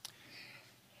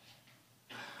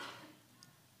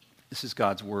This is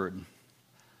God's word.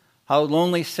 How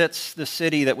lonely sits the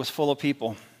city that was full of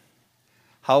people.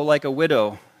 How like a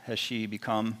widow has she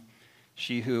become,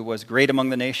 she who was great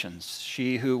among the nations.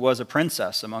 She who was a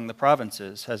princess among the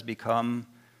provinces has become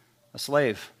a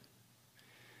slave.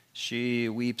 She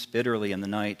weeps bitterly in the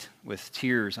night with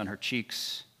tears on her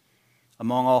cheeks.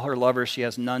 Among all her lovers she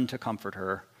has none to comfort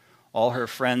her. All her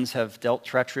friends have dealt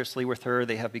treacherously with her.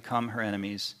 They have become her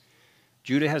enemies.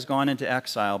 Judah has gone into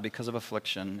exile because of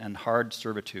affliction and hard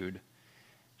servitude.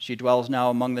 She dwells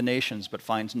now among the nations, but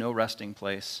finds no resting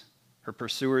place. Her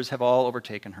pursuers have all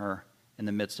overtaken her in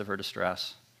the midst of her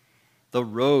distress. The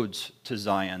roads to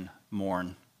Zion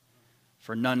mourn,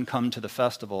 for none come to the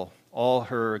festival. All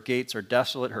her gates are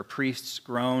desolate, her priests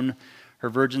groan, her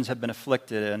virgins have been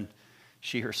afflicted, and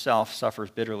she herself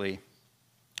suffers bitterly.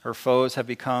 Her foes have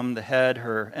become the head,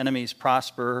 her enemies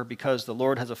prosper, because the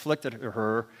Lord has afflicted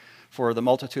her for the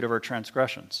multitude of her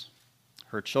transgressions.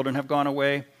 Her children have gone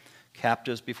away,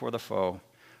 captives before the foe.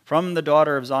 From the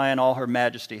daughter of Zion all her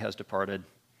majesty has departed.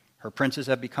 Her princes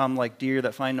have become like deer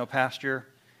that find no pasture.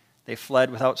 They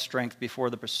fled without strength before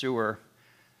the pursuer.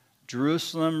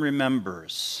 Jerusalem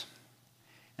remembers,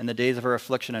 in the days of her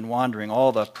affliction and wandering,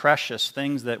 all the precious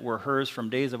things that were hers from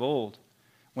days of old,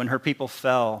 when her people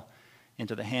fell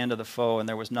into the hand of the foe and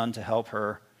there was none to help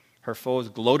her. Her foes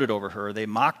gloated over her. They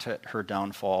mocked at her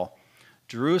downfall.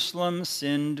 Jerusalem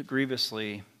sinned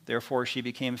grievously. Therefore she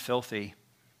became filthy.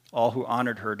 All who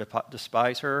honored her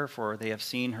despise her, for they have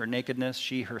seen her nakedness.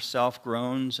 She herself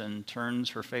groans and turns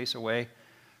her face away.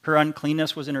 Her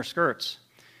uncleanness was in her skirts.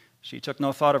 She took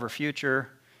no thought of her future.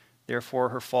 Therefore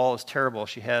her fall is terrible.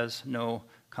 She has no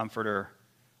comforter.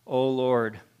 O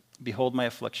Lord, behold my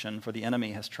affliction, for the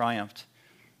enemy has triumphed.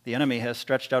 The enemy has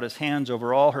stretched out his hands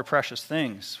over all her precious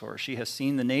things, for she has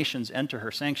seen the nations enter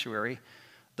her sanctuary,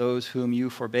 those whom you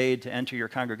forbade to enter your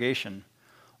congregation.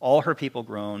 All her people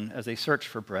groan as they search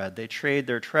for bread. They trade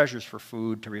their treasures for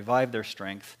food to revive their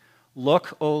strength.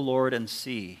 Look, O Lord, and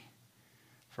see,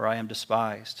 for I am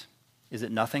despised. Is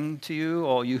it nothing to you,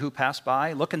 all you who pass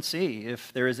by? Look and see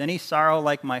if there is any sorrow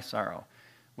like my sorrow,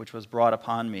 which was brought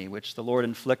upon me, which the Lord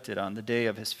inflicted on the day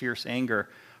of his fierce anger.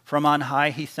 From on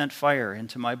high he sent fire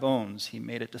into my bones. He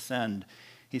made it descend.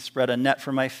 He spread a net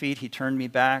for my feet. He turned me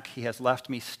back. He has left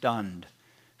me stunned,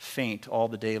 faint all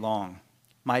the day long.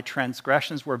 My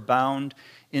transgressions were bound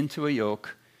into a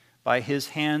yoke. By his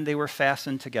hand they were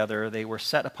fastened together. They were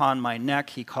set upon my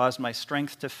neck. He caused my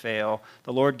strength to fail.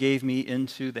 The Lord gave me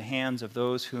into the hands of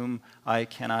those whom I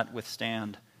cannot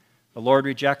withstand. The Lord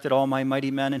rejected all my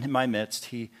mighty men in my midst.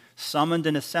 He summoned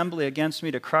an assembly against me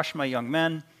to crush my young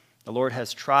men. The Lord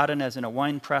has trodden as in a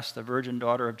winepress the virgin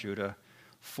daughter of Judah.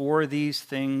 For these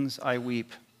things I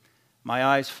weep. My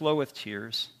eyes flow with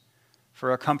tears.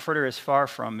 For a comforter is far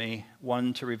from me,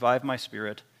 one to revive my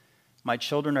spirit. My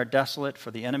children are desolate,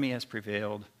 for the enemy has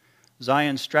prevailed.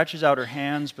 Zion stretches out her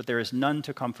hands, but there is none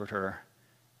to comfort her.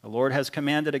 The Lord has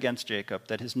commanded against Jacob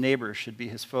that his neighbors should be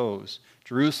his foes.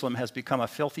 Jerusalem has become a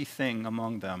filthy thing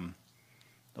among them.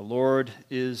 The Lord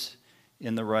is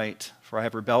in the right, for I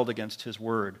have rebelled against his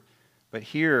word. But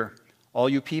hear, all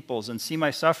you peoples, and see my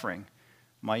suffering.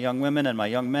 My young women and my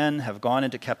young men have gone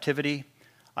into captivity.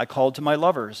 I called to my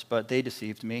lovers, but they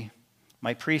deceived me.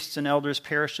 My priests and elders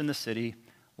perished in the city,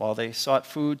 while they sought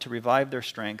food to revive their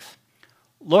strength.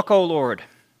 Look, O Lord,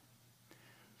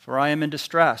 for I am in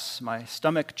distress. My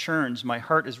stomach churns, my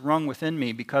heart is wrung within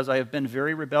me, because I have been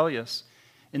very rebellious.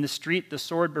 In the street the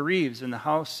sword bereaves, in the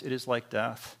house it is like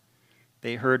death.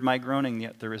 They heard my groaning,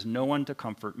 yet there is no one to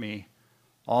comfort me.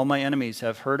 All my enemies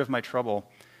have heard of my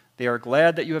trouble. They are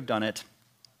glad that you have done it.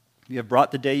 You have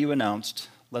brought the day you announced.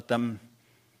 Let them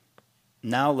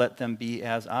be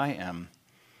as I am.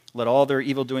 Let all their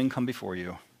evil doing come before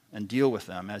you, and deal with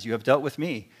them as you have dealt with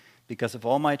me, because of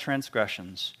all my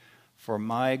transgressions. For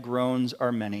my groans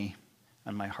are many,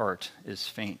 and my heart is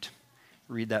faint.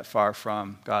 Read that far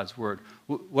from God's word.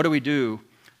 What do we do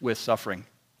with suffering?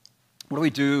 What do we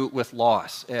do with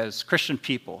loss as Christian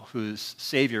people whose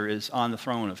Savior is on the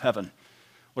throne of heaven?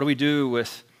 What do we do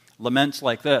with laments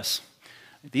like this?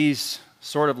 These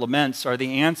sort of laments are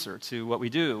the answer to what we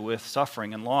do with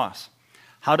suffering and loss.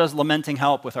 How does lamenting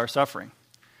help with our suffering?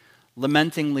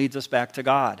 Lamenting leads us back to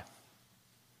God.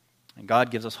 And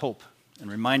God gives us hope and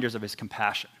reminders of his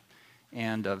compassion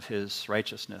and of his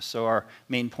righteousness. So our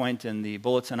main point in the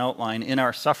bulletin outline, in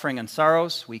our suffering and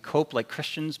sorrows, we cope like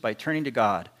Christians by turning to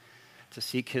God to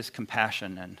seek his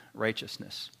compassion and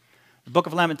righteousness. The book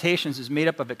of Lamentations is made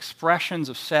up of expressions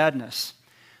of sadness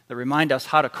that remind us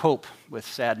how to cope with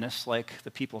sadness like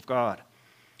the people of God.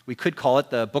 We could call it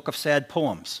the Book of Sad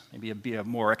Poems. Maybe it'd be a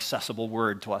more accessible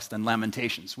word to us than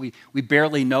Lamentations. We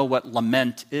barely know what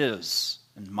lament is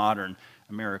in modern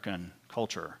American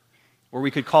culture. Or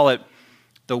we could call it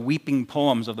the weeping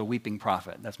poems of the weeping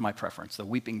prophet. That's my preference, the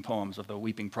weeping poems of the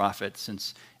weeping prophet,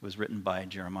 since it was written by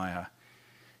Jeremiah.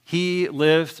 He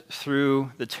lived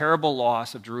through the terrible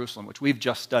loss of Jerusalem, which we've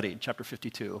just studied, chapter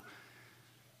 52.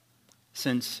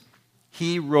 Since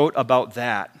he wrote about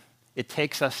that, it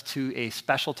takes us to a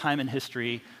special time in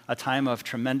history, a time of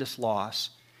tremendous loss.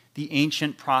 The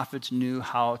ancient prophets knew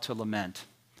how to lament.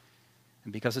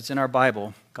 And because it's in our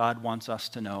Bible, God wants us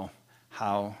to know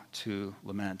how to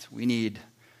lament. We need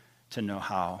to know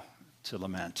how to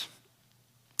lament.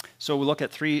 So we'll look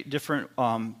at three different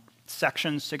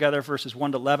sections together, verses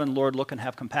 1 to 11, Lord, look and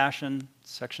have compassion.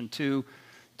 Section 2,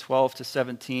 12 to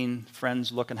 17,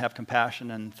 friends, look and have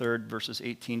compassion. And third, verses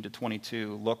 18 to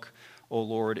 22, look, O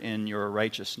Lord, in your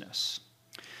righteousness.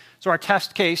 So our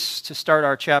test case to start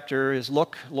our chapter is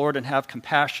look, Lord, and have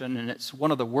compassion. And it's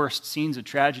one of the worst scenes of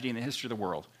tragedy in the history of the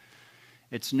world.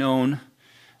 It's known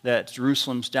that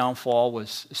Jerusalem's downfall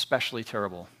was especially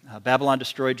terrible. Babylon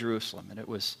destroyed Jerusalem, and it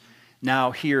was now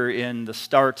here in the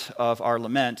start of our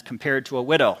lament compared to a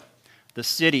widow. The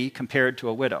city compared to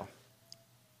a widow.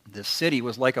 The city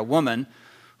was like a woman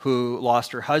who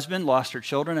lost her husband, lost her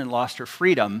children, and lost her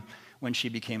freedom when she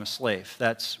became a slave.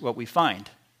 That's what we find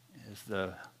as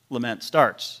the lament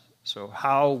starts. So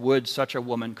how would such a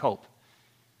woman cope?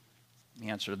 The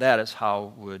answer to that is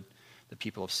how would the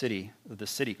people of the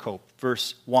city cope.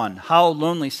 Verse 1, how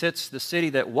lonely sits the city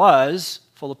that was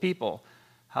full of people.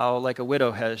 How like a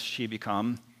widow has she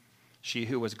become, she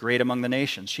who was great among the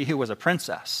nations. She who was a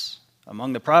princess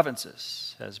among the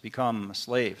provinces has become a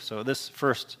slave. So this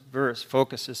first verse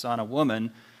focuses on a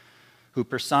woman who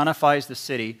personifies the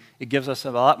city. It gives us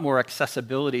a lot more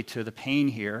accessibility to the pain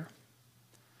here,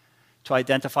 to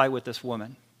identify with this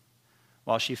woman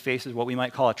while she faces what we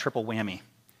might call a triple whammy: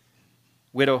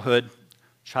 widowhood,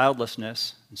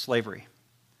 childlessness, and slavery.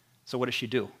 So what does she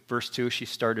do? Verse 2, she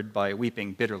started by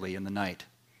weeping bitterly in the night.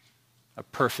 A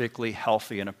perfectly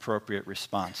healthy and appropriate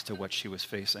response to what she was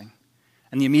facing.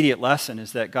 And the immediate lesson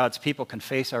is that God's people can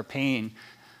face our pain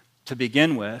to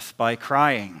begin with by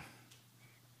crying.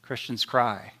 Christians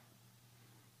cry.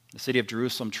 The city of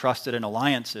Jerusalem trusted in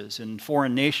alliances in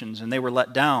foreign nations, and they were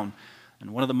let down.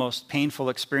 And one of the most painful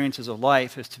experiences of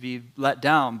life is to be let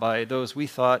down by those we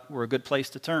thought were a good place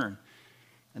to turn.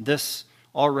 And this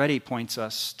already points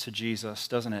us to Jesus,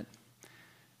 doesn't it?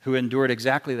 Who endured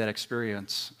exactly that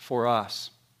experience for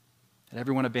us. And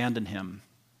everyone abandoned him.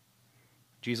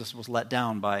 Jesus was let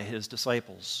down by his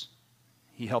disciples.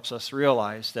 He helps us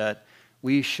realize that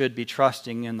we should be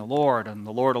trusting in the Lord and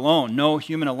the Lord alone. No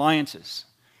human alliances.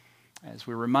 As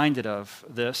we're reminded of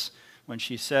this when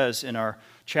she says in our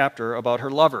chapter about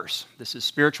her lovers. This is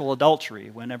spiritual adultery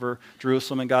whenever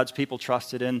Jerusalem and God's people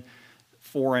trusted in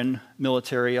foreign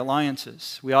military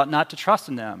alliances. We ought not to trust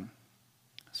in them,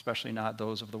 especially not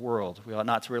those of the world. We ought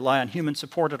not to rely on human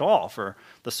support at all for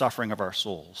the suffering of our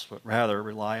souls, but rather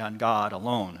rely on God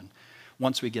alone. And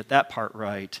once we get that part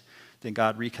right, then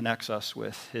God reconnects us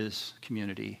with his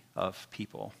community of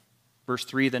people. Verse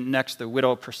 3, then next, the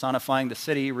widow personifying the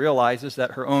city realizes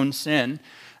that her own sin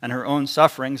and her own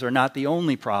sufferings are not the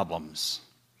only problems.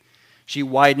 She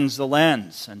widens the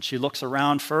lens, and she looks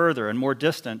around further and more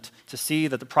distant to see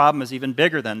that the problem is even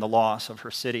bigger than the loss of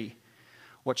her city.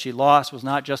 What she lost was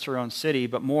not just her own city,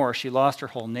 but more, she lost her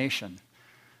whole nation.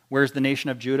 Where's the nation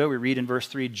of Judah? We read in verse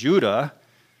 3, Judah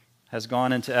has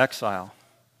gone into exile.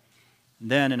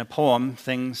 And then in a poem,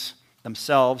 things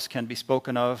themselves can be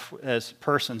spoken of as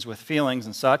persons with feelings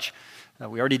and such.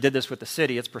 We already did this with the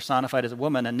city. It's personified as a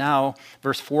woman. And now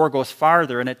verse 4 goes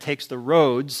farther, and it takes the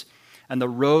roads, and the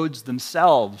roads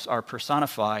themselves are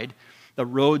personified. The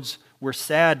roads were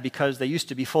sad because they used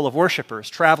to be full of worshipers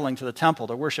traveling to the temple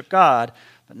to worship God,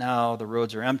 but now the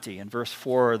roads are empty. In verse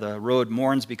 4, the road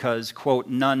mourns because, quote,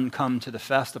 none come to the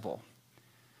festival.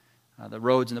 The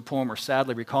roads in the poem are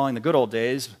sadly recalling the good old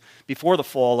days before the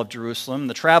fall of Jerusalem.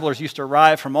 The travelers used to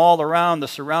arrive from all around the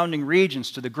surrounding regions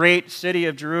to the great city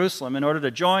of Jerusalem in order to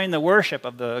join the worship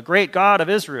of the great God of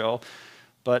Israel.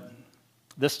 But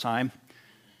this time,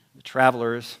 the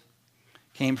travelers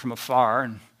came from afar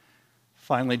and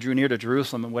finally drew near to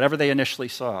Jerusalem, and whatever they initially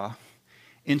saw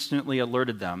instantly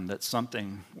alerted them that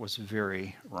something was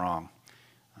very wrong.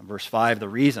 Verse 5, the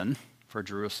reason for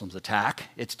Jerusalem's attack,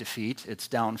 its defeat, its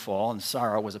downfall, and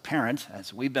sorrow was apparent,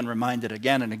 as we've been reminded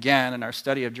again and again in our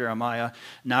study of Jeremiah.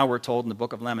 Now we're told in the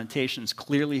book of Lamentations,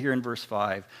 clearly here in verse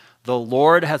 5, the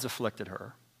Lord has afflicted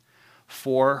her.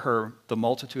 for the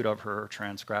multitude of her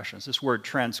transgressions. This word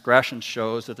transgression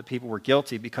shows that the people were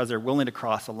guilty because they're willing to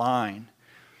cross a line.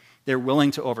 They're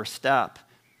willing to overstep.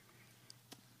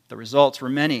 The results were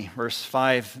many. Verse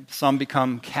 5, some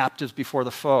become captives before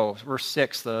the foe. Verse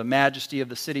 6, the majesty of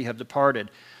the city have departed.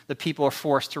 The people are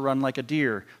forced to run like a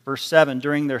deer. Verse 7,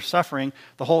 during their suffering,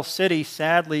 the whole city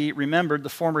sadly remembered the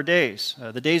former days,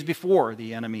 the days before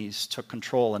the enemies took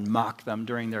control and mocked them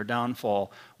during their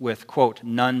downfall with, quote,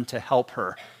 none to help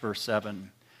her, verse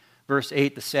 7. Verse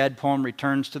 8, the sad poem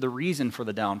returns to the reason for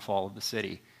the downfall of the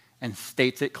city and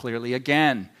states it clearly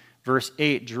again. Verse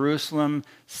 8, Jerusalem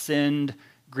sinned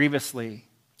grievously.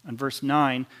 And verse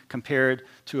 9, compared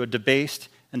to a debased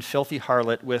and filthy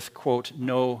harlot with, quote,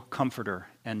 no comforter,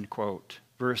 end quote.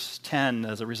 Verse 10,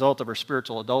 as a result of her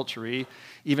spiritual adultery,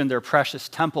 even their precious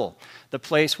temple, the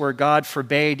place where God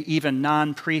forbade even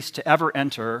non-priests to ever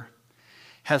enter,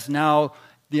 has now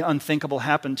the unthinkable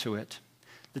happened to it.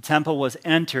 The temple was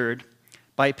entered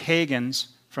by pagans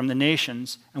from the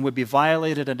nations and would be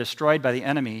violated and destroyed by the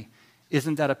enemy.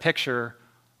 Isn't that a picture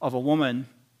of a woman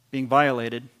being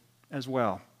violated as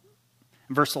well?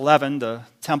 In verse 11, the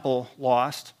temple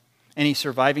lost. Any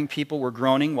surviving people were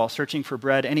groaning while searching for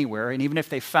bread anywhere, and even if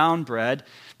they found bread,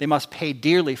 they must pay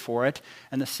dearly for it.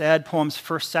 And the sad poem's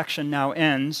first section now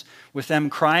ends with them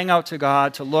crying out to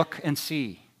God to look and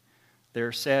see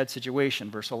their sad situation,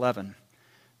 verse 11.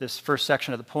 This first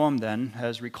section of the poem then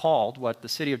has recalled what the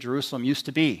city of Jerusalem used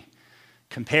to be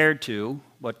compared to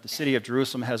what the city of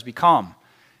Jerusalem has become.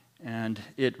 And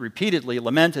it repeatedly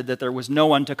lamented that there was no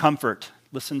one to comfort.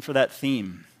 Listen for that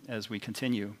theme as we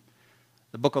continue.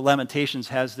 The book of Lamentations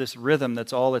has this rhythm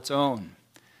that's all its own.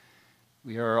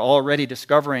 We are already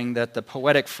discovering that the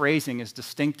poetic phrasing is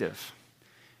distinctive.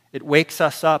 It wakes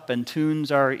us up and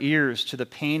tunes our ears to the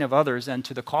pain of others and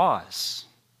to the cause.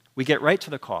 We get right to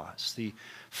the cause. The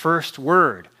first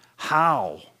word,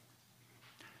 how,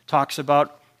 talks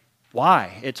about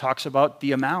why. It talks about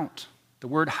the amount. The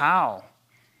word how.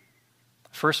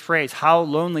 First phrase, how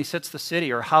lonely sits the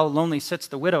city, or how lonely sits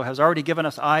the widow, has already given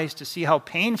us eyes to see how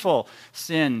painful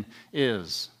sin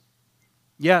is.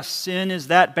 Yes, sin is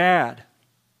that bad.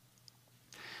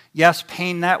 Yes,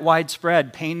 pain that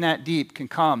widespread, pain that deep can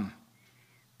come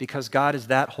because God is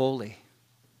that holy.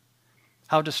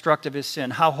 How destructive is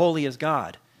sin? How holy is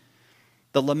God?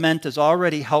 The lament is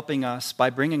already helping us by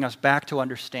bringing us back to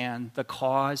understand the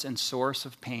cause and source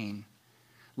of pain.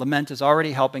 Lament is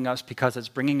already helping us because it's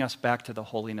bringing us back to the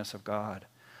holiness of God.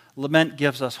 Lament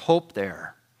gives us hope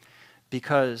there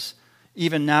because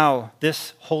even now,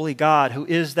 this holy God, who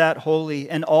is that holy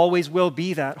and always will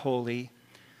be that holy,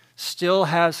 still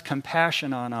has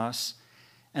compassion on us,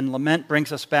 and lament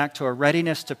brings us back to a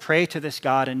readiness to pray to this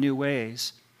God in new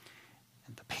ways,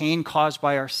 and the pain caused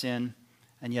by our sin,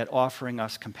 and yet offering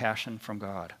us compassion from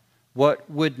God. What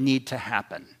would need to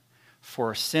happen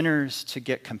for sinners to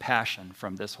get compassion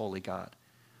from this holy God?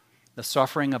 The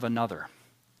suffering of another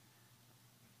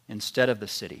instead of the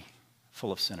city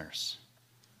full of sinners.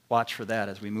 Watch for that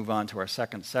as we move on to our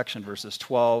second section, verses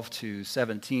 12 to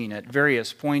 17. At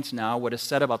various points now, what is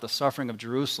said about the suffering of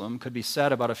Jerusalem could be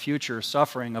said about a future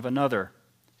suffering of another.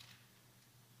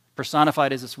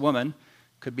 Personified as this woman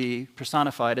could be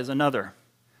personified as another.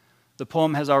 The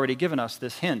poem has already given us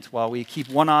this hint. While we keep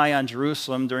one eye on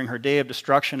Jerusalem during her day of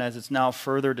destruction, as it's now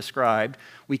further described,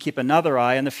 we keep another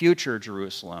eye on the future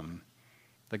Jerusalem.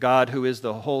 The God who is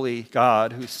the holy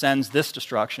God who sends this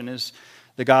destruction is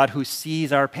the God who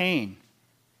sees our pain.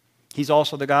 He's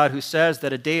also the God who says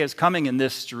that a day is coming in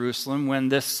this Jerusalem when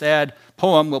this sad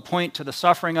poem will point to the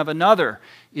suffering of another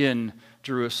in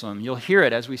Jerusalem. You'll hear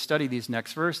it as we study these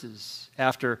next verses.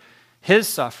 After his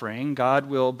suffering, God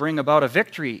will bring about a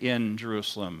victory in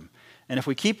Jerusalem. And if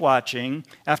we keep watching,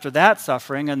 after that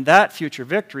suffering and that future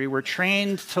victory, we're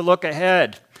trained to look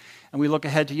ahead. And we look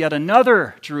ahead to yet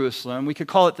another Jerusalem. We could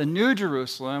call it the New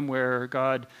Jerusalem, where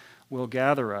God will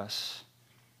gather us.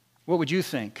 What would you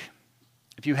think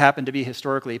if you happened to be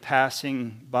historically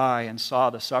passing by and saw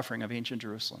the suffering of ancient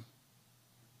Jerusalem?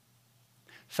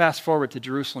 Fast forward to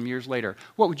Jerusalem years later.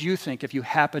 What would you think if you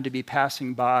happened to be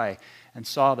passing by and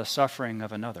saw the suffering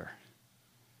of another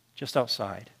just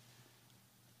outside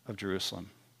of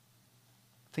Jerusalem?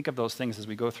 Think of those things as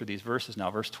we go through these verses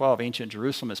now. Verse 12, ancient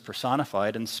Jerusalem is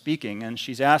personified and speaking, and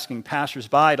she's asking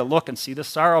passers-by to look and see the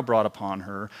sorrow brought upon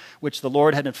her, which the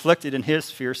Lord had inflicted in his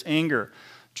fierce anger.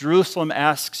 Jerusalem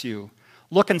asks you,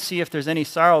 look and see if there's any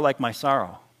sorrow like my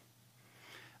sorrow.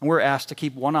 And we're asked to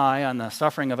keep one eye on the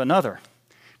suffering of another.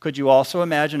 Could you also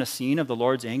imagine a scene of the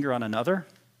Lord's anger on another?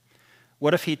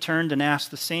 What if he turned and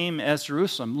asked the same as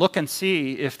Jerusalem? Look and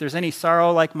see if there's any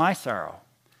sorrow like my sorrow.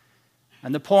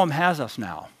 And the poem has us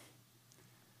now.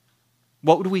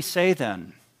 What would we say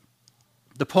then?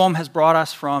 The poem has brought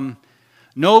us from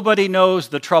nobody knows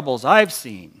the troubles I've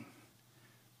seen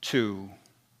to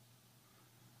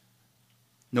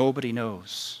nobody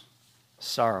knows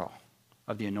sorrow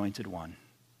of the Anointed One.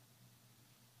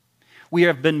 We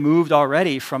have been moved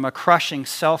already from a crushing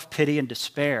self-pity and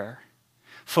despair,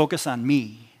 focus on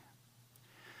me,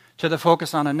 to the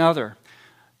focus on another,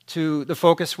 to the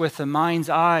focus with the mind's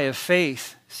eye of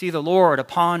faith, see the Lord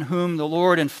upon whom the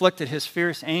Lord inflicted his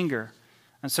fierce anger.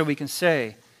 And so we can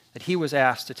say that he was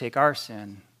asked to take our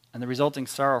sin and the resulting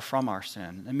sorrow from our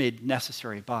sin and made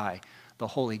necessary by the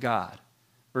holy God.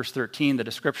 Verse 13, the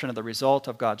description of the result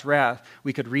of God's wrath,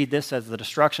 we could read this as the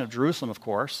destruction of Jerusalem, of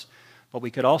course, but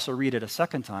we could also read it a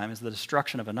second time as the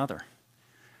destruction of another.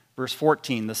 Verse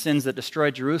 14, the sins that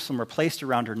destroyed Jerusalem were placed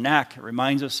around her neck. It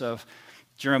reminds us of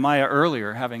Jeremiah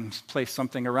earlier having placed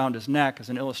something around his neck as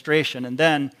an illustration, and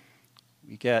then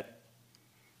we get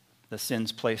the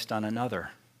sins placed on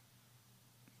another.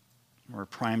 We're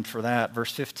primed for that.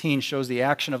 Verse 15 shows the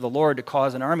action of the Lord to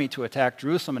cause an army to attack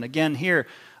Jerusalem, and again here,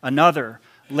 another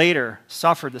later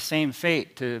suffered the same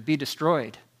fate, to be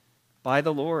destroyed by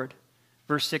the Lord.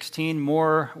 Verse 16,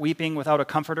 more weeping without a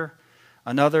comforter.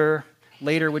 Another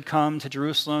later would come to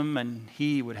Jerusalem, and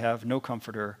he would have no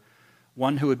comforter,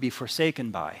 one who would be forsaken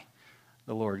by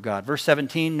the Lord God. Verse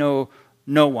 17, no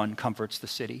one comforts the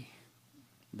city.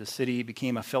 The city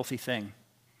became a filthy thing.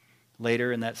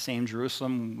 Later in that same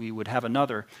Jerusalem, we would have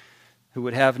another who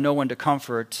would have no one to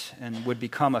comfort and would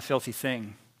become a filthy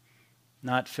thing,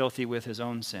 not filthy with his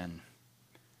own sin.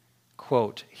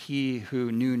 Quote, he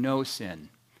who knew no sin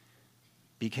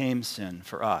became sin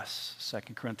for us,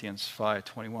 2 Corinthians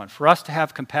 5:21. For us to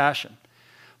have compassion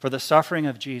for the suffering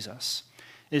of Jesus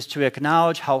is to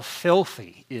acknowledge how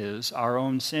filthy is our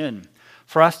own sin.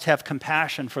 For us to have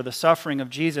compassion for the suffering of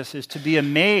Jesus is to be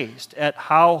amazed at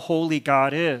how holy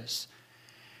God is.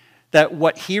 That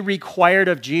what he required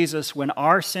of Jesus when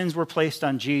our sins were placed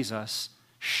on Jesus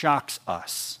shocks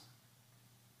us.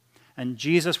 And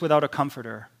Jesus without a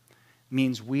comforter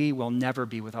means we will never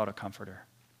be without a comforter.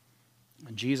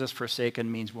 And Jesus forsaken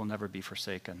means we'll never be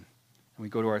forsaken. And we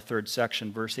go to our third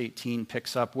section. Verse 18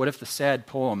 picks up, what if the sad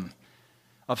poem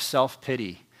of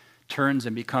self-pity turns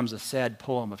and becomes a sad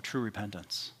poem of true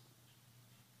repentance?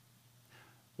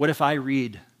 What if I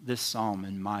read this psalm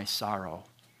in my sorrow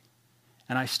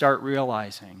and I start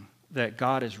realizing that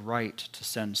God is right to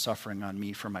send suffering on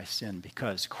me for my sin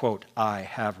because, quote, I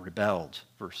have rebelled,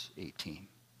 verse 18.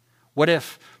 What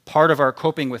if part of our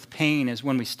coping with pain is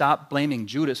when we stop blaming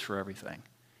Judas for everything?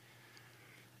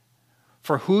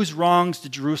 For whose wrongs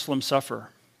did Jerusalem suffer?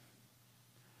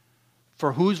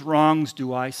 For whose wrongs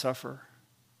do I suffer?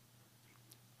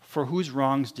 For whose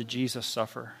wrongs did Jesus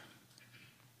suffer?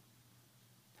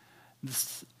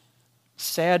 This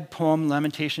sad poem,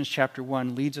 Lamentations chapter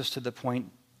 1, leads us to the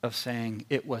point of saying,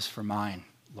 it was for mine,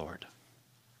 Lord.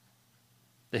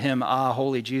 The hymn, Ah,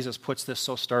 Holy Jesus, puts this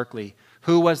so starkly.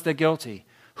 Who was the guilty?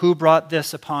 Who brought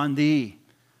this upon thee?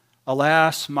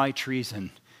 Alas, my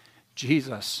treason,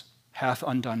 Jesus hath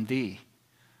undone thee.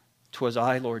 'Twas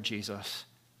I, Lord Jesus.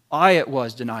 I it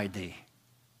was denied thee.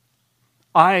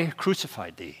 I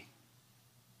crucified thee.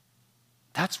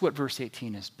 That's what verse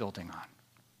 18 is building on.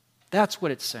 That's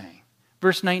what it's saying.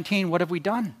 Verse 19, what have we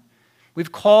done?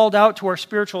 We've called out to our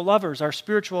spiritual lovers, our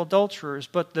spiritual adulterers,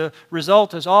 but the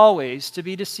result is always to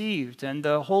be deceived, and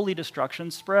the holy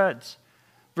destruction spreads.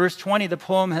 Verse 20, the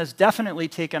poem has definitely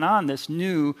taken on this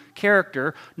new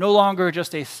character, no longer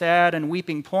just a sad and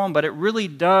weeping poem, but it really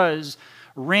does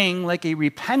ring like a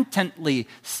repentantly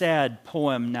sad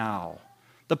poem now.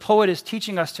 The poet is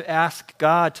teaching us to ask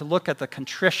God to look at the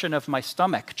contrition of my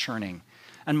stomach churning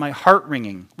and my heart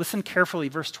wringing. Listen carefully,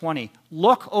 verse 20.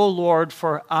 Look, O Lord,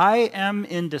 for I am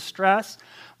in distress.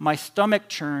 My stomach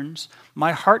churns.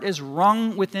 My heart is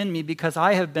wrung within me because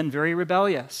I have been very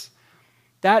rebellious.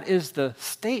 That is the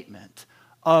statement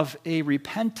of a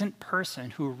repentant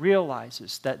person who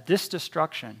realizes that this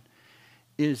destruction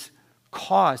is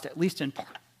caused, at least in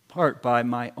part, by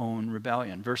my own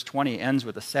rebellion. Verse 20 ends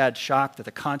with a sad shock that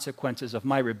the consequences of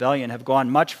my rebellion have gone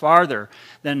much farther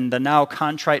than the now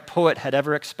contrite poet had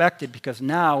ever expected, because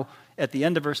now, at the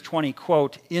end of verse 20,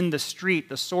 quote, in the street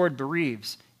the sword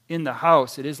bereaves, in the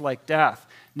house it is like death.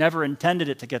 Never intended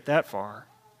it to get that far.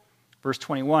 Verse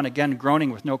 21, again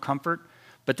groaning with no comfort,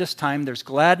 but this time there's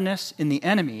gladness in the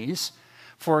enemies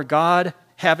for God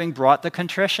having brought the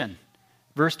contrition.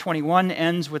 Verse 21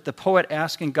 ends with the poet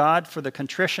asking God for the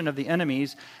contrition of the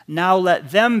enemies. Now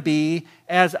let them be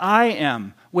as I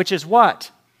am, which is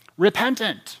what?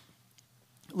 Repentant.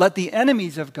 Let the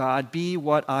enemies of God be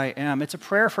what I am. It's a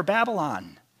prayer for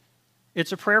Babylon.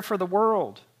 It's a prayer for the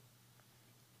world.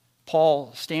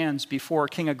 Paul stands before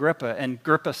King Agrippa, and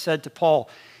Agrippa said to Paul,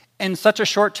 "In such a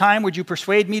short time, would you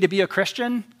persuade me to be a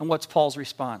Christian?" And what's Paul's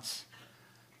response?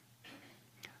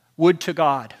 "Would to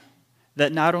God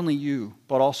that not only you,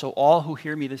 but also all who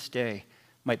hear me this day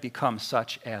might become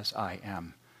such as I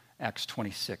am." Acts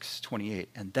 26:28.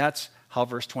 And that's how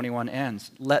verse 21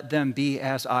 ends. Let them be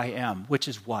as I am, which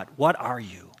is what? What are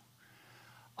you?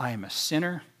 I am a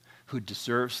sinner who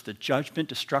deserves the judgment,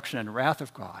 destruction, and wrath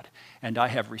of God, and I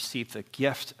have received the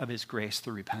gift of his grace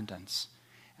through repentance.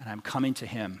 And I'm coming to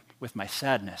him with my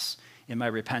sadness in my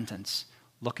repentance,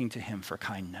 looking to him for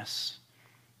kindness.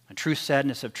 And true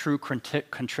sadness of true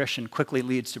contrition quickly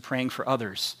leads to praying for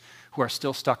others who are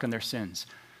still stuck in their sins.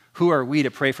 Who are we to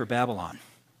pray for Babylon?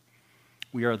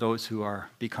 We are those who are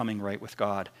becoming right with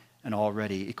God and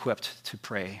already equipped to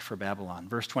pray for Babylon.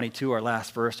 Verse 22, our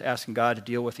last verse, asking God to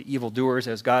deal with the evildoers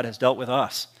as God has dealt with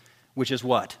us, which is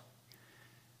what?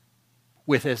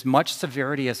 With as much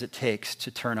severity as it takes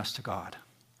to turn us to God.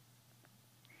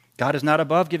 God is not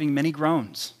above giving many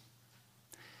groans.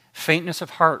 Faintness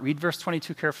of heart, read verse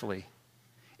 22 carefully,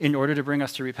 in order to bring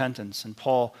us to repentance. And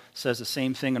Paul says the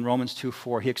same thing in Romans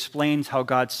 2:4. He explains how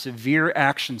God's severe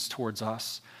actions towards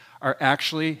us are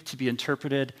actually to be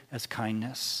interpreted as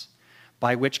kindness,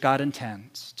 by which God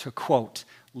intends to, quote,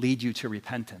 lead you to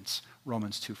repentance,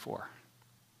 Romans 2:4.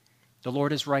 The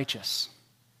Lord is righteous.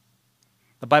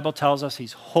 The Bible tells us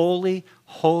he's holy,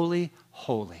 holy,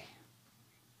 holy.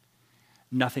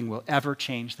 Nothing will ever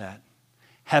change that.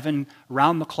 Heaven,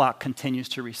 round the clock, continues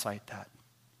to recite that.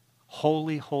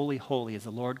 Holy, holy, holy is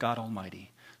the Lord God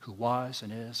Almighty, who was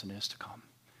and is to come.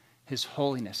 His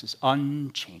holiness is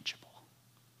unchangeable.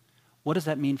 What does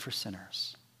that mean for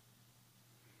sinners?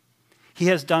 He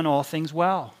has done all things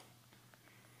well.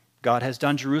 God has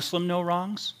done Jerusalem no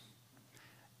wrongs.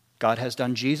 God has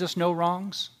done Jesus no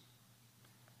wrongs.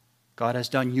 God has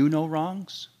done you no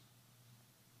wrongs.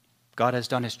 God has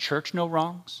done his church no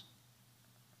wrongs.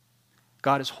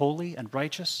 God is holy and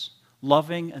righteous,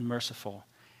 loving and merciful,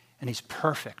 and he's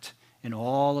perfect in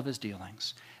all of his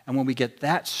dealings. And when we get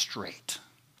that straight,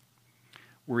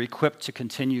 we're equipped to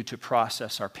continue to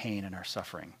process our pain and our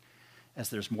suffering as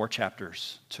there's more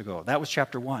chapters to go. That was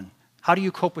chapter 1. How do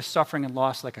you cope with suffering and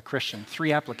loss like a Christian?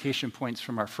 3 application points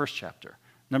from our first chapter.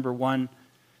 Number 1,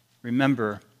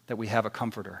 remember that we have a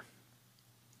comforter.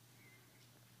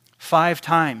 5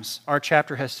 times our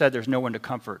chapter has said there's no one to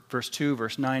comfort. Verse 2,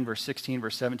 verse 9, verse 16,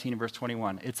 verse 17, and verse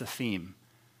 21. It's a theme,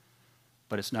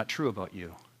 but it's not true about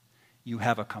you. You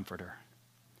have a comforter.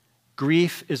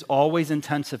 Grief is always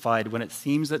intensified when it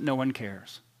seems that no one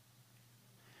cares.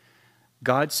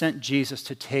 God sent Jesus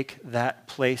to take that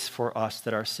place for us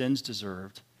that our sins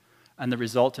deserved, and the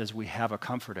result is we have a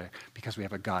comforter because we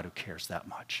have a God who cares that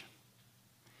much.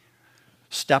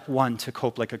 Step 1 to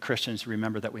cope like a Christian is to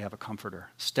remember that we have a comforter.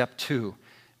 Step 2,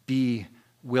 be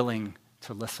willing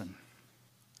to listen.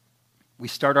 We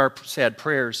start our sad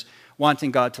prayers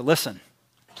wanting God to listen.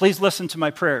 Please listen to my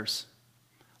prayers.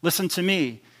 Listen to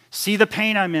me. See the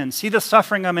pain I'm in. See the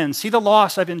suffering I'm in. See the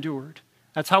loss I've endured.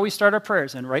 That's how we start our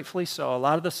prayers, and rightfully so. A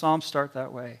lot of the Psalms start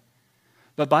that way.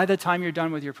 But by the time you're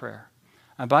done with your prayer,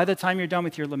 and by the time you're done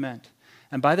with your lament,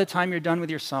 and by the time you're done with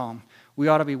your psalm, we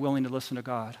ought to be willing to listen to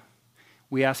God.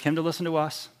 We ask him to listen to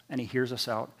us, and he hears us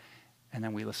out, and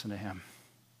then we listen to him.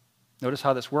 Notice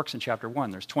how this works in chapter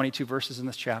 1. There's 22 verses in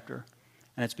this chapter,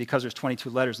 and it's because there's 22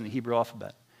 letters in the Hebrew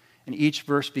alphabet. And each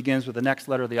verse begins with the next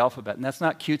letter of the alphabet. And that's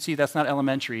not cutesy, that's not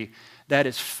elementary. That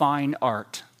is fine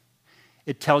art.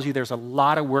 It tells you there's a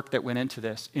lot of work that went into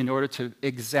this in order to,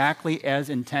 exactly as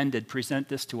intended, present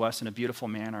this to us in a beautiful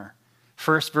manner.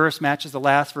 First verse matches the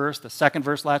last verse, the second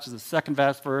verse matches the second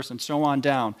verse, and so on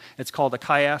down. It's called a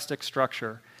chiastic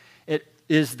structure. It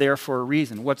is there for a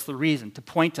reason. What's the reason? To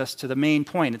point us to the main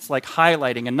point. It's like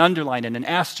highlighting and underlining and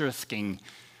asterisking.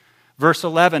 Verse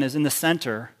 11 is in the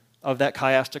center of that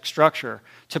chiastic structure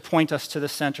to point us to the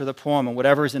center of the poem and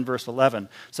whatever is in verse 11.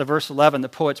 So verse 11, the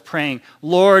poet's praying,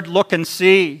 Lord, look and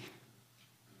see.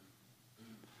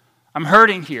 I'm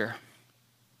hurting here.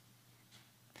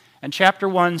 And chapter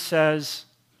 1 says,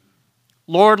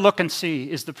 Lord, look and see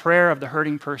is the prayer of the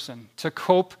hurting person. To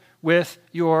cope with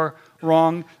your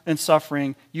wrong and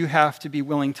suffering, you have to be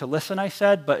willing to listen, I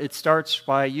said, but it starts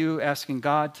by you asking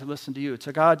God to listen to you,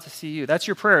 to God to see you. That's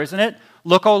your prayer, isn't it?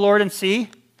 Look, O Lord, and see.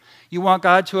 You want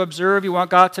God to observe, you want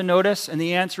God to notice, and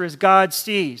the answer is God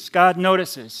sees, God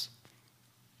notices.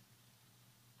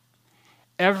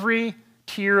 Every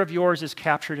tear of yours is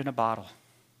captured in a bottle.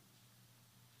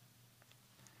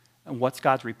 And what's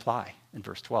God's reply in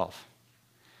verse 12?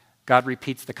 God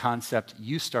repeats the concept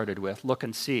you started with, look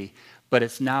and see, but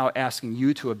it's now asking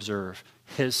you to observe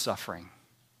his suffering.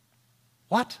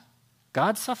 What?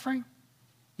 God's suffering?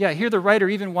 Yeah, here the writer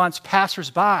even wants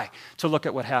passersby to look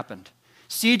at what happened.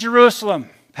 See Jerusalem,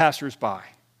 passersby.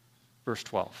 Verse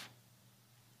 12.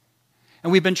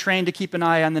 And we've been trained to keep an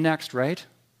eye on the next, right?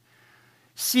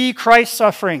 See Christ's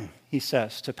suffering, he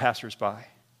says to passersby.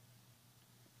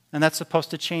 And that's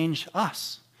supposed to change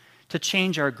us, to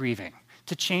change our grieving,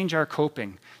 to change our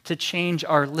coping, to change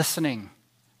our listening.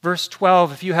 Verse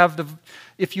 12, if you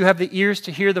have the ears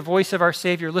to hear the voice of our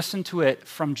Savior, listen to it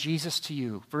from Jesus to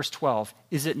you. Verse 12,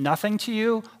 is it nothing to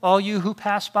you, all you who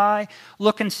pass by?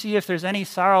 Look and see if there's any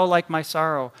sorrow like my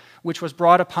sorrow, which was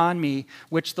brought upon me,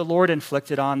 which the Lord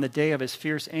inflicted on the day of his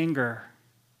fierce anger.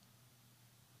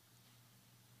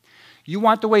 You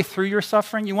want the way through your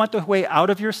suffering? You want the way out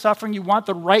of your suffering? You want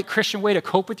the right Christian way to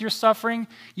cope with your suffering?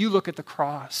 You look at the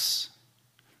cross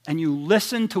and you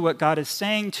listen to what God is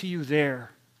saying to you there.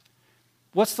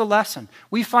 What's the lesson?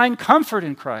 We find comfort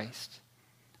in Christ,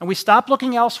 and we stop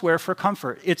looking elsewhere for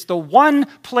comfort. It's the one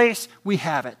place we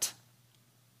have it.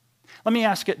 Let me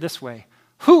ask it this way.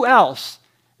 Who else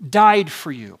died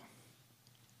for you?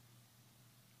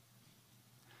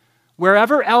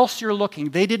 Wherever else you're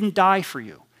looking, they didn't die for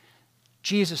you.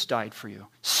 Jesus died for you.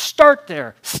 Start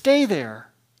there. Stay there.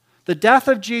 The death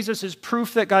of Jesus is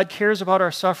proof that God cares about our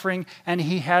suffering, and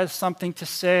he has something to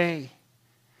say.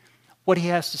 What he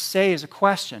has to say is a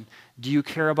question. Do you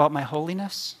care about my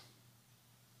holiness?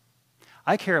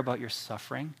 I care about your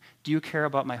suffering. Do you care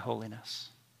about my holiness?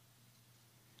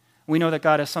 We know that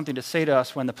God has something to say to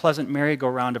us when the pleasant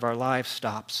merry-go-round of our lives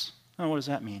stops. Oh, what does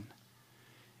that mean?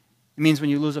 It means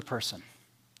when you lose a person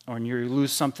or when you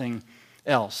lose something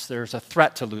else. There's a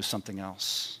threat to lose something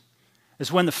else.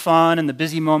 It's when the fun and the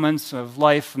busy moments of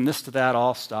life from this to that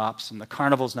all stops and the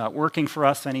carnival's not working for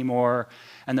us anymore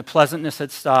and the pleasantness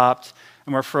had stopped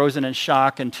and we're frozen in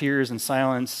shock and tears and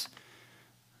silence.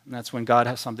 And that's when God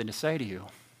has something to say to you.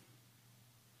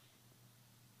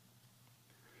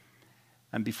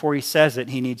 And before he says it,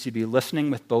 he needs you to be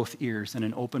listening with both ears and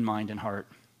an open mind and heart.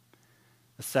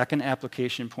 The second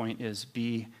application point is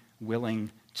be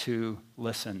willing to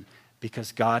listen,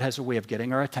 because God has a way of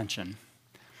getting our attention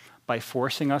by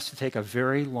forcing us to take a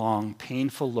very long,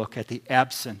 painful look at the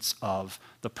absence of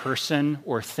the person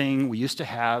or thing we used to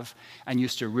have and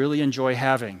used to really enjoy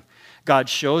having. God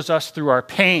shows us through our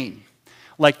pain,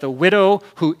 like the widow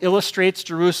who illustrates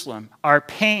Jerusalem, our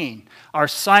pain, our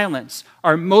silence,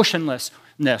 our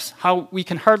motionlessness, how we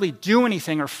can hardly do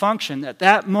anything or function. At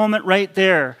that moment right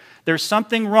there, there's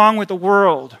something wrong with the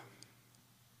world.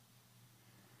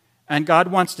 And God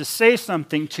wants to say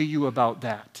something to you about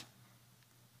that.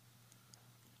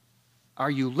 Are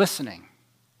you listening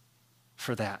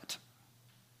for that?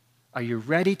 Are you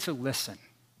ready to listen?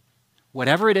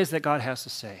 Whatever it is that God has to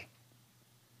say.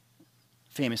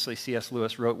 Famously, C.S.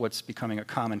 Lewis wrote what's becoming a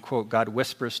common quote: God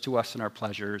whispers to us in our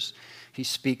pleasures. He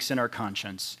speaks in our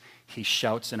conscience. He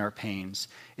shouts in our pains.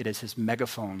 It is his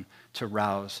megaphone to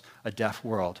rouse a deaf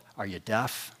world. Are you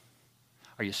deaf?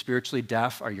 Are you spiritually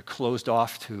deaf? Are you closed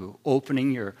off to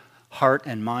opening your heart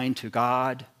and mind to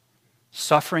God?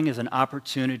 Suffering is an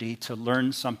opportunity to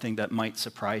learn something that might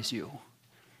surprise you.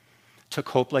 To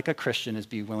cope like a Christian is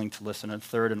be willing to listen. And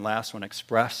third and last one,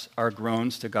 express our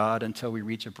groans to God until we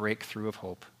reach a breakthrough of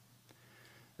hope.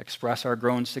 Express our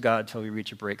groans to God until we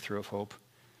reach a breakthrough of hope.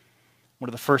 One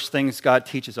of the first things God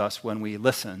teaches us when we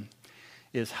listen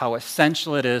is how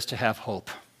essential it is to have hope.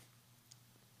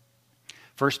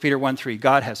 1 Peter 1:3,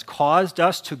 God has caused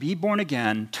us to be born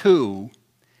again to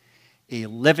a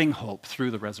living hope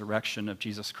through the resurrection of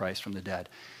Jesus Christ from the dead.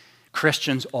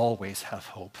 Christians always have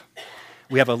hope.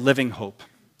 We have a living hope.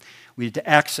 We need to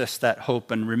access that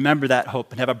hope and remember that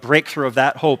hope and have a breakthrough of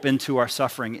that hope into our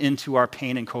suffering, into our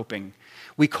pain and coping.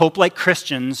 We cope like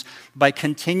Christians by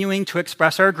continuing to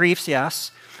express our griefs,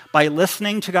 yes, by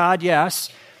listening to God, yes,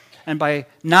 and by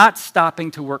not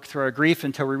stopping to work through our grief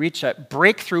until we reach that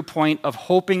breakthrough point of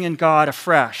hoping in God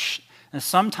afresh. And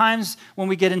sometimes when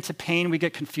we get into pain, we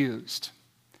get confused.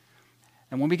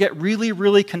 And when we get really,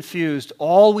 really confused,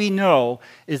 all we know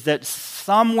is that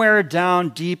somewhere down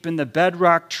deep in the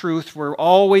bedrock truth, we're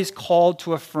always called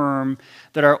to affirm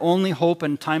that our only hope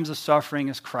in times of suffering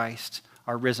is Christ,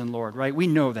 our risen Lord, right? We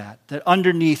know that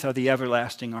underneath are the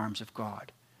everlasting arms of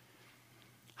God.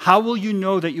 How will you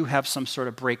know that you have some sort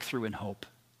of breakthrough in hope?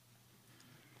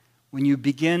 When you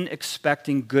begin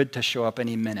expecting good to show up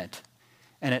any minute,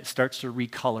 and it starts to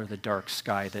recolor the dark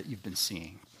sky that you've been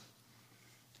seeing.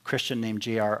 A Christian named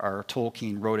J.R.R.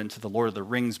 Tolkien wrote into the Lord of the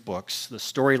Rings books the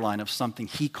storyline of something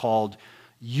he called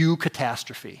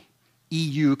eucatastrophe.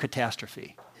 EU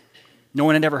catastrophe. No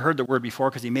one had ever heard the word before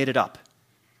because he made it up.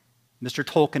 Mr.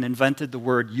 Tolkien invented the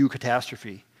word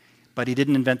eucatastrophe, but he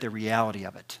didn't invent the reality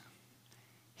of it.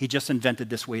 He just invented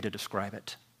this way to describe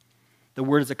it. The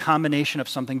word is a combination of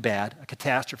something bad, a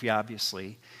catastrophe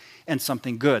obviously, and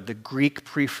something good. The Greek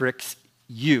prefix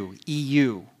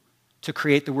EU, to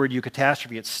create the word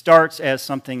eucatastrophe. It starts as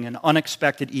something, an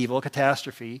unexpected evil, a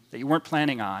catastrophe that you weren't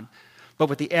planning on, but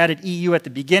with the added EU at the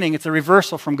beginning, it's a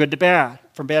reversal from good to bad,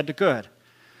 from bad to good.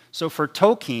 So for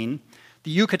Tolkien,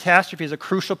 the eucatastrophe is a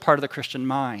crucial part of the Christian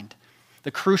mind,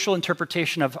 the crucial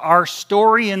interpretation of our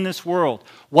story in this world.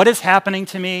 What is happening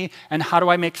to me, and how do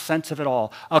I make sense of it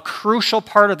all? A crucial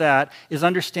part of that is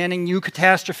understanding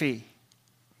eucatastrophe.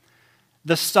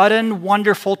 The sudden,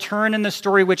 wonderful turn in the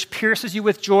story which pierces you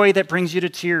with joy that brings you to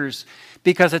tears,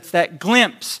 because it's that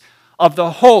glimpse of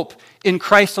the hope in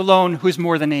Christ alone who's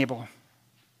more than able.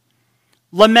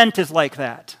 Lament is like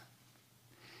that.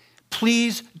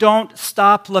 Please don't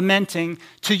stop lamenting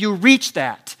till you reach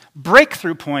that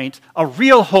breakthrough point, a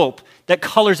real hope that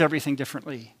colors everything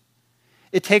differently.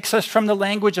 It takes us from the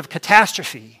language of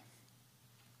catastrophe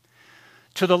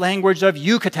to the language of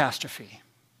eucatastrophe.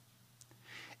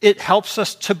 It helps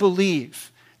us to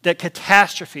believe that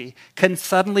catastrophe can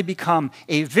suddenly become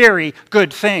a very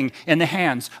good thing in the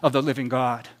hands of the living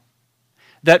God.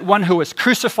 That one who was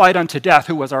crucified unto death,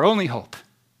 who was our only hope,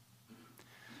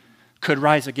 could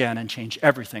rise again and change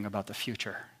everything about the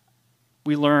future.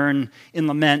 We learn in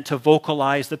lament to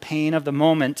vocalize the pain of the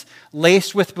moment,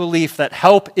 laced with belief that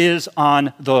help is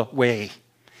on the way.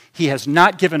 He has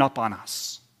not given up on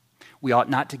us. We ought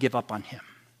not to give up on him.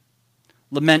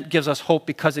 Lament gives us hope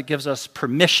because it gives us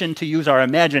permission to use our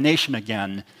imagination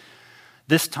again,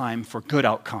 this time for good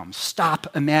outcomes.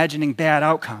 Stop imagining bad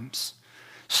outcomes.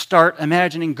 Start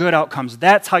imagining good outcomes.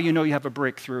 That's how you know you have a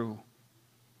breakthrough.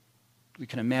 We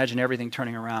can imagine everything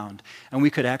turning around, and we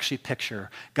could actually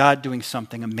picture God doing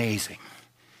something amazing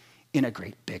in a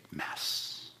great big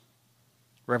mess.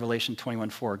 Revelation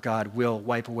 21:4, God will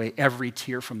wipe away every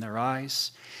tear from their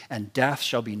eyes, and death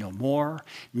shall be no more.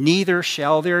 Neither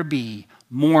shall there be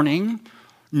mourning,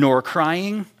 nor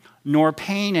crying, nor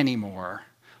pain anymore,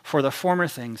 for the former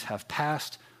things have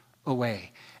passed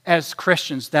away. As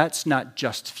Christians, that's not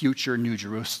just future New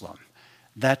Jerusalem.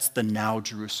 That's the now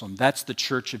Jerusalem. That's the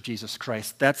church of Jesus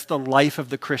Christ. That's the life of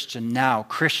the Christian now.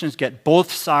 Christians get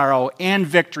both sorrow and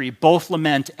victory, both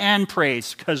lament and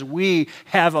praise, because we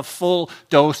have a full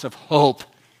dose of hope.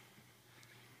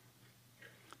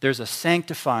 There's a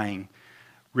sanctifying,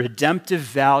 redemptive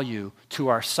value to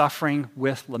our suffering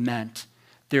with lament.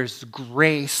 There's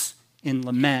grace in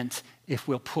lament if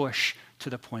we'll push to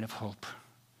the point of hope.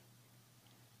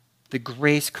 The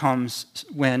grace comes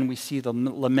when we see the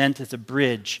lament as a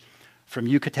bridge from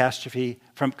catastrophe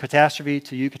to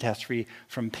eucatastrophe,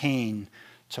 from pain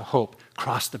to hope.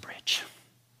 Cross the bridge.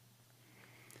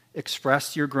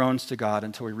 Express your groans to God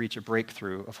until we reach a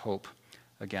breakthrough of hope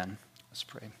again. Let's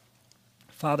pray.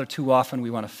 Father, too often we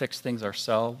want to fix things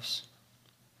ourselves.